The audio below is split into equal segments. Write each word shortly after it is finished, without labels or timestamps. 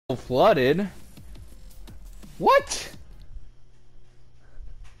Flooded. What?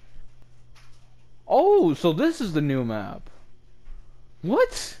 Oh, so this is the new map.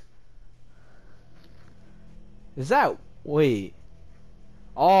 What? Is that... Wait.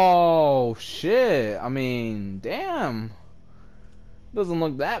 Oh, shit. I mean, damn. Doesn't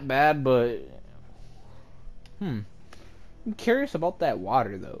look that bad, but... I'm curious about that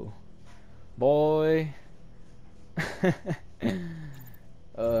water, though. Boy.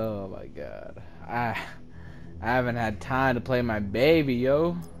 Oh, my God. I haven't had time to play my baby,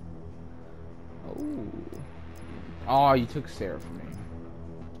 yo. Oh, you took Sarah from me.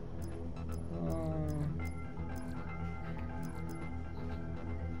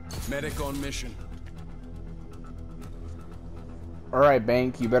 Medic on mission. Alright,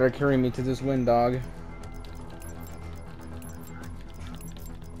 Bank, you better carry me to this win, dog.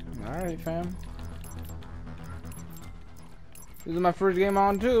 Alright, fam. This is my first game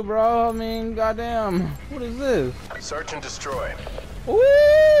on too, bro. I mean, goddamn. What is this? Search and destroy.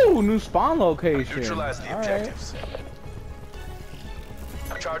 Ooh, new spawn location. Neutralize the objectives.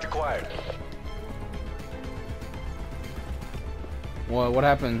 Charge acquired. What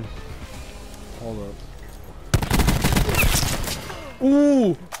happened? Hold up.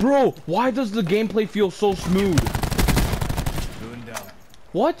 Ooh, bro, why does the gameplay feel so smooth?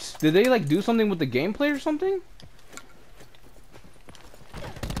 What? Did they like do something with the gameplay or something?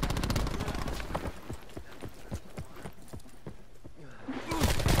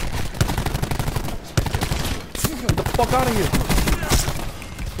 Get the fuck out of here.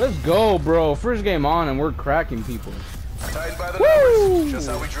 Let's go, bro. First game on and we're cracking people. Tied by the numbers. Just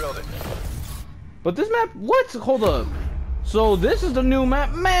how we drilled it. But this map, what? Hold up. So this is the new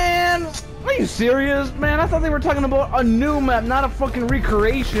map, man. Are you serious, man? I thought they were talking about a new map, not a fucking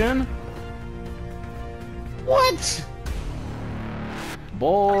recreation. What?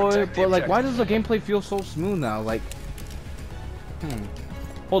 Boy, but like, why does the gameplay feel so smooth now? Like,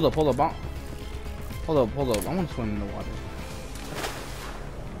 Hold up. Hold up. I want to swim in the water.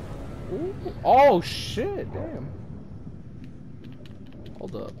 Ooh. Oh shit! Damn.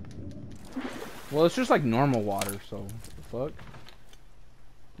 Hold up. Well, it's just like normal water, so the fuck.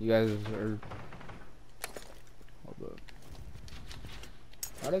 You guys are. Hold up.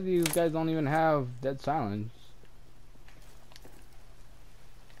 How do these guys don't even have dead silence?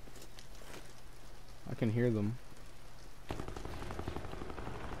 I can hear them.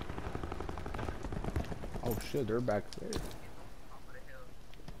 Oh shit, they're back there.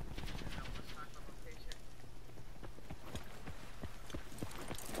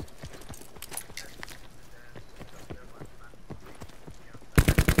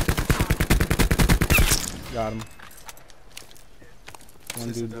 Got him.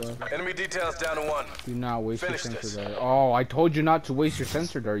 One dude left. Enemy details down to one. Do not waste your sensor dart. Oh, I told you not to waste your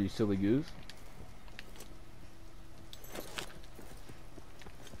sensor dart, you silly goose.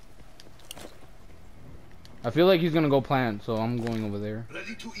 I feel like he's gonna go plant, so I'm going over there.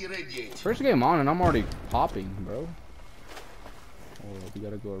 Ready to irradiate. First game on and I'm already popping, bro. Oh, we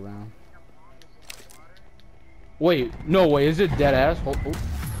gotta go around. Wait, no way, is it dead ass? Oh.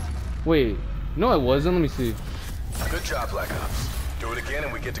 Wait, no it wasn't, let me see. Good job, Black Ops. Do it again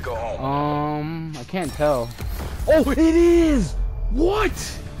and we get to go home. I can't tell. Oh, it is! What?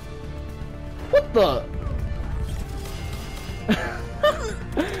 What the?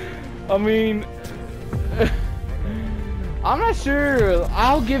 I mean, I'm not sure.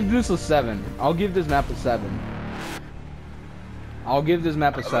 I'll give this a 7. I'll give this map a 7. I'll give this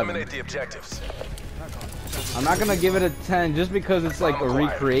map a 7. Eliminate the objectives. I'm not gonna give it a 10 just because it's like a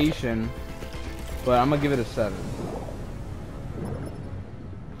recreation, but I'm gonna give it a 7.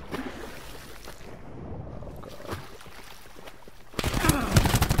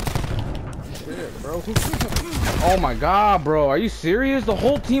 Shit, bro. Oh my god, bro. Are you serious? The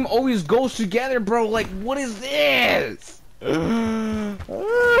whole team always goes together, bro. Like, what is this?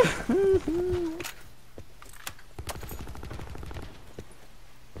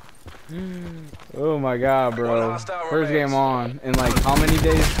 Oh my god, bro. First game on in like how many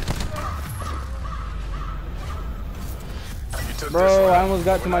days? Bro, I almost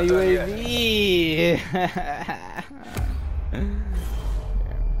got to my UAV.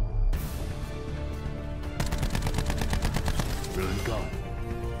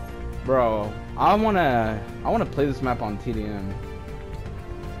 Bro, I wanna play this map on TDM.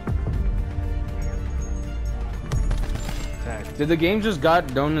 Did the game just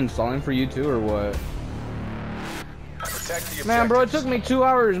got done installing for you too, or what? Man, bro, it took me 2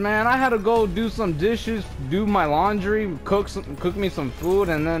 hours, man. I had to go do some dishes, do my laundry, cook me some food,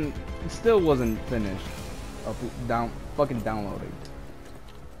 and then it still wasn't finished. Fucking downloading.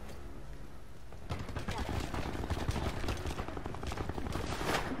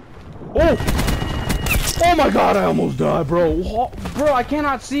 Oh! Oh my god, I almost died, bro. Bro, I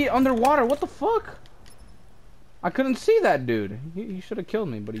cannot see underwater. What the fuck? I couldn't see that dude. He should have killed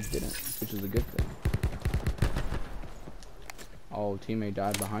me, but he didn't, which is a good thing. Oh, teammate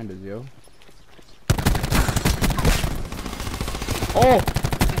died behind us, yo. Oh!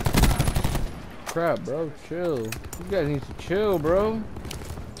 Crap, bro. Chill. You guys need to chill, bro.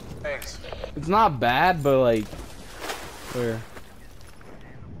 Thanks. It's not bad, but like... Where?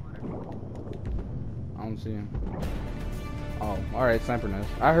 I don't see him. Oh, alright, sniper nest.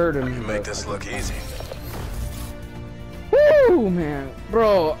 I heard him. You make this look easy. Woo, man.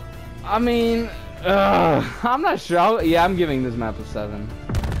 Bro, I mean... I'm not sure. Yeah, I'm giving this map a 7.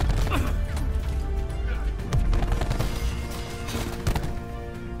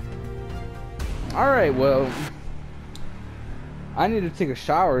 Alright, well, I need to take a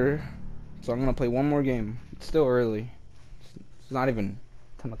shower, so I'm gonna play one more game. It's still early. It's not even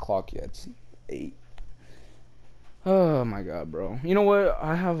 10 o'clock yet. It's 8. Oh my god, bro. You know what?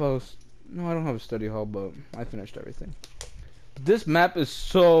 I have a... No, I don't have a study hall, but I finished everything. But this map is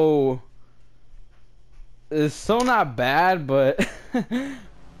so... It's so not bad, but...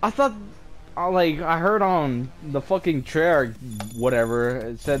 I thought... I heard on the fucking trailer, whatever,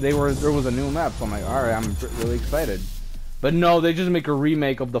 it said there was a new map, so I'm like, alright, I'm really excited. But no, they just make a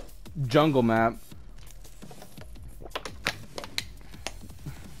remake of the jungle map.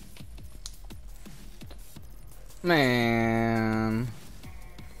 Man.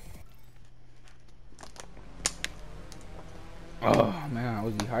 Oh, man, I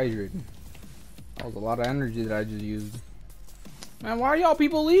was dehydrated. That was a lot of energy that I just used. Man, why are y'all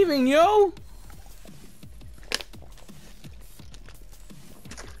people leaving, yo?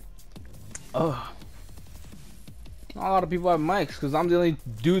 Ugh. Not a lot of people have mics, because I'm the only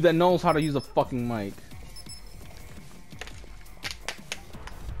dude that knows how to use a fucking mic.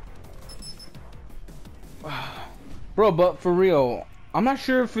 Bro, but for real, I'm not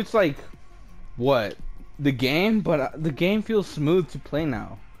sure if it's like, what, the game, but the game feels smooth to play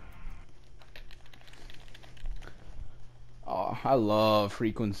now. Oh, I love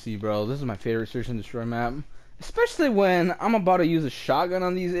frequency, bro. This is my favorite search and destroy map. Especially when I'm about to use a shotgun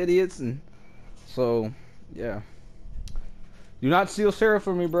on these idiots, and so, yeah. Do not steal Seraph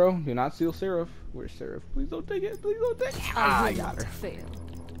for me, bro. Do not steal Seraph. Where's Seraph? Please don't take it. Please don't take it. Ah, I got her.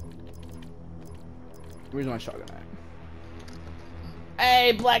 Where's my shotgun at?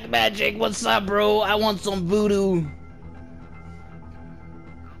 Hey, Black Magic, what's up, bro? I want some voodoo.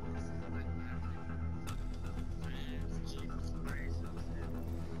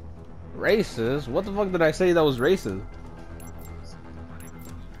 Racist? What the fuck did I say that was racist?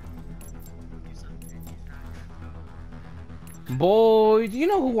 Boy, do you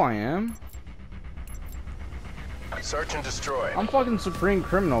know who I am? Search and destroy. I'm fucking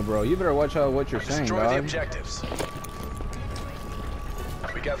SupremeCriminal, bro. You better watch out what you're saying, Destroy dog. the objectives.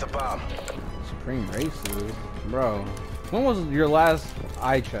 We got the bomb. Supreme racist? Bro. When was your last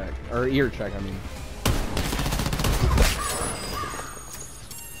eye check? Or ear check, I mean.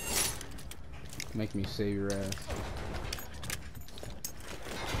 Make me save your ass.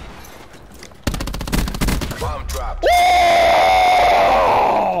 Bomb dropped.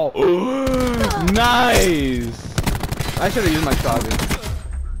 Oh! Nice! I should have used my shotgun.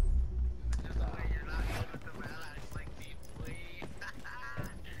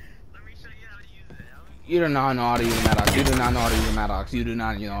 You do not know how to use a Maddox. You do not know how to use a Maddox. You do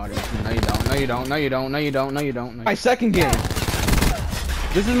not know how to use it. No, you don't. No, you don't. No, you don't. No, you don't. No, you don't. My second game.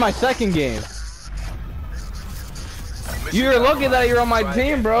 This is my second game. You're lucky that you're on my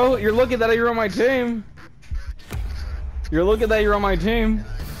team, bro. You're lucky that you're on my team. You're lucky that you're on my team.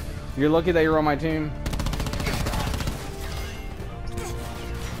 You're lucky that you're on my team.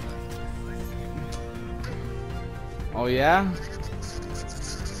 Oh yeah?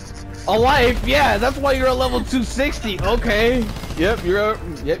 A life, yeah, that's why you're a level 260. Okay. Yep, you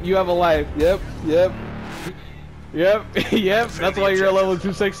have a life. Yep. That's why you're a level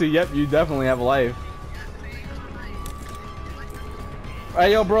 260. Yep, you definitely have a life.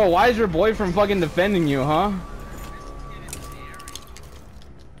 Hey, yo, bro, why is your boyfriend fucking defending you, huh?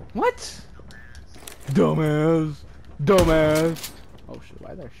 What? Dumbass. Oh shit,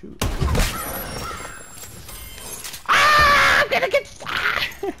 why did I shoot? Ah! I'm gonna get...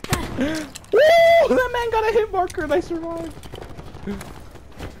 Woo! That man got a hit marker and I survived.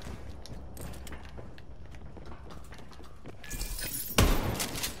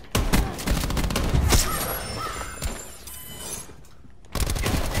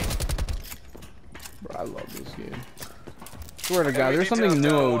 Bro, I love this game. Swear to God, there's something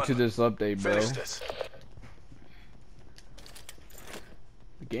new to this update, bro.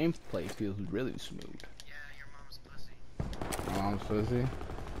 The gameplay feels really smooth. Yeah, your mom's pussy. Mom's pussy.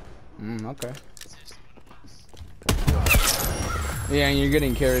 Okay. Yeah, and you're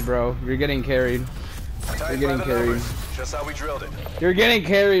getting carried, bro. You're getting carried. You're getting carried. Just how we drilled it. You're getting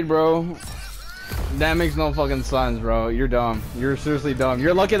carried, bro. That makes no fucking sense, bro. You're dumb. You're seriously dumb.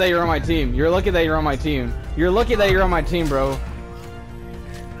 You're lucky that you're on my team. You're lucky that you're on my team. You're lucky that you're on my team, bro.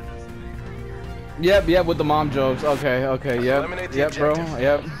 Yep, with the mom jokes. Okay, yep, bro.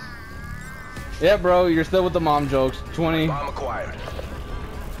 Yep, bro. You're still with the mom jokes.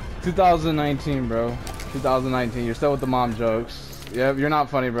 2019, bro. 2019. You're still with the mom jokes. Yep, you're not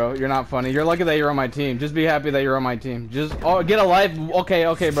funny, bro. You're not funny. You're lucky that you're on my team. Just be happy that you're on my team. Just get a life.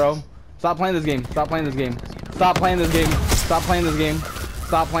 Okay, bro. Stop playing this game. Stop playing this game. Stop playing this game. Stop playing this game.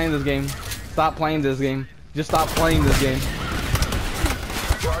 Stop playing this game. Stop playing this game. Just stop playing this game.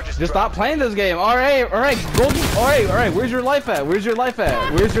 Just stop playing this game. Alright. Go. Alright. Where's your life at? Where's your life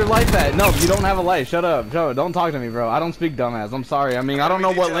at? No, you don't have a life. Shut up. Don't talk to me, bro. I don't speak dumbass. I'm sorry. I mean, I don't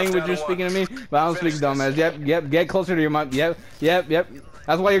know what language you're speaking to me, but I don't speak dumbass. Yep. Get closer to your mic. Yep.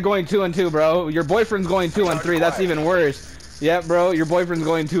 That's why you're going 2 and 2, bro. Your boyfriend's going 2 and 3. That's even worse. Yep, bro. Your boyfriend's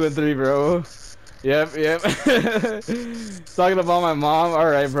going 2 and 3, bro. Yep. Talking about my mom.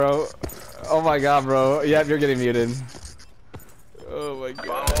 Alright, bro. Oh my god, bro. Yep, you're getting muted. Oh my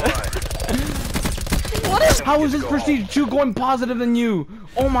god. How is this Prestige 2 going positive than you?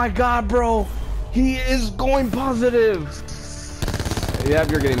 Oh my god, bro. He is going positive.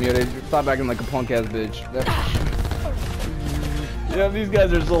 Yep, you're getting muted. Stop acting like a punk ass bitch. Yeah, these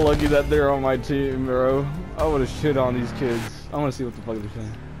guys are so lucky that they're on my team, bro. I wanna shit on these kids. I wanna see what the fuck they're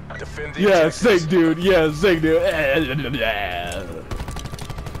saying. Yeah, sick dude. Bitch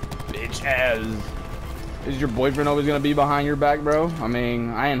ass. Is your boyfriend always gonna be behind your back, bro? I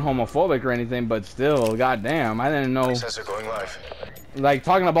mean, I ain't homophobic or anything, but still, goddamn, I didn't know. Going live. Like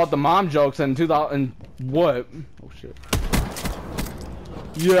talking about the mom jokes in 2000 what? Oh shit.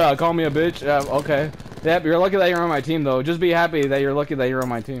 Yeah, call me a bitch. Yeah, okay. Yep, you're lucky that you're on my team, though. Just be happy that you're lucky that you're on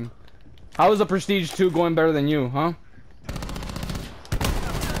my team. How is the Prestige 2 going better than you, huh?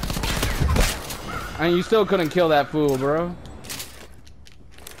 And you still couldn't kill that fool, bro.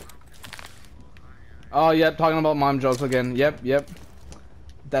 Oh, yep, talking about mom jokes again. Yep.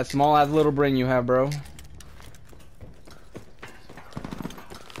 That small ass little brain you have, bro.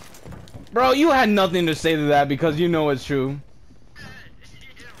 Bro, you had nothing to say to that because you know it's true.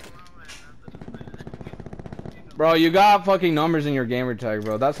 Bro, you got fucking numbers in your gamer tag,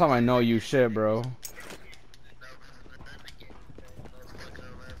 bro. That's how I know you shit, bro.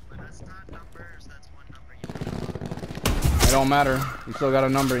 It don't matter. You still got a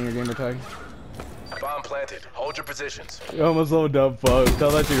number in your gamer tag. Bomb planted. Hold your positions. You're almost so dumb, fuck.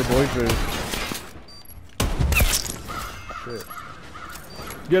 Tell that to your boyfriend. Shit.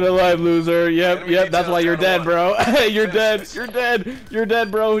 Get alive, loser. Yep. That's why you're dead, bro. You're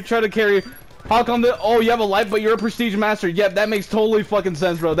dead, bro. Try to carry. How come that? Oh, you have a life, but you're a prestige master. Yep, that makes totally fucking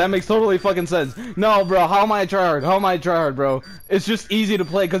sense, bro. That makes totally fucking sense. No, bro. How am I a tryhard? Bro? It's just easy to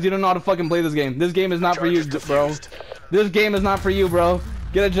play because you don't know how to fucking play this game. This game is not for you, bro. This game is not for you, bro.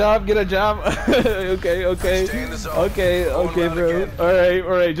 Get a job. Okay, bro.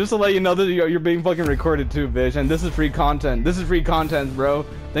 Alright. Just to let you know that you're being fucking recorded too, bitch. And this is free content. Bro.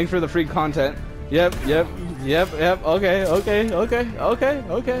 Thanks for the free content. Yep. Okay.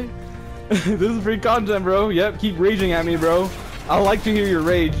 This is free content, bro. Yep. Keep raging at me, bro. I like to hear your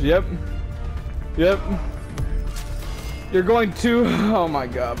rage. Yep. You're going 2. Oh my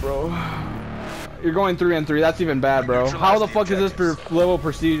god, bro. You're going 3 and 3. That's even bad, bro. How the fuck is this for level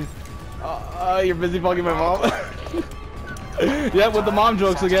prestige? You're busy fucking my mom. Yep, with the mom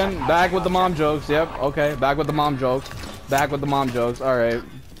jokes again. Back with the mom jokes. Yep. Okay. Back with the mom jokes. All right.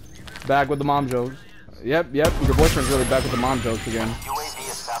 Back with the mom jokes. Yep. Your boyfriend's really back with the mom jokes again. UAV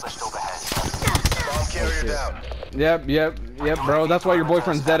established overhead. Bomb carrier down. Yep, bro. That's why your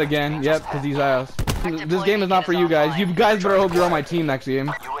boyfriend's dead again. Yep, because he's ass. This game is not for you guys. You guys better hope you're on my team next game.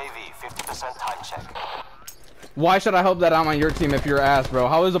 UAV 50% time check. Why should I hope that I'm on your team if you're ass, bro?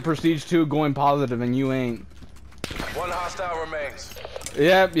 How is a Prestige 2 going positive and you ain't? One hostile remains.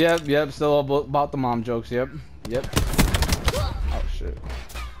 Yep. Still about the mom jokes. Yep. Oh shit.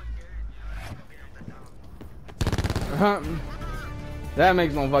 That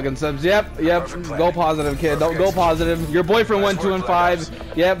makes no fucking sense. Yep. Go positive, kid. Don't go positive. Your boyfriend went 2 and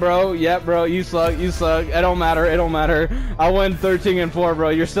 5. Yep, bro. You suck. It don't matter. I went 13 and 4, bro.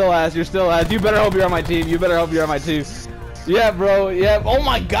 You're still ass. You better hope you're on my team. Yeah, bro. Yep. Oh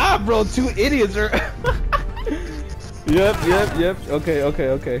my god, bro. 2 idiots are. Yep.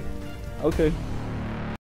 Okay.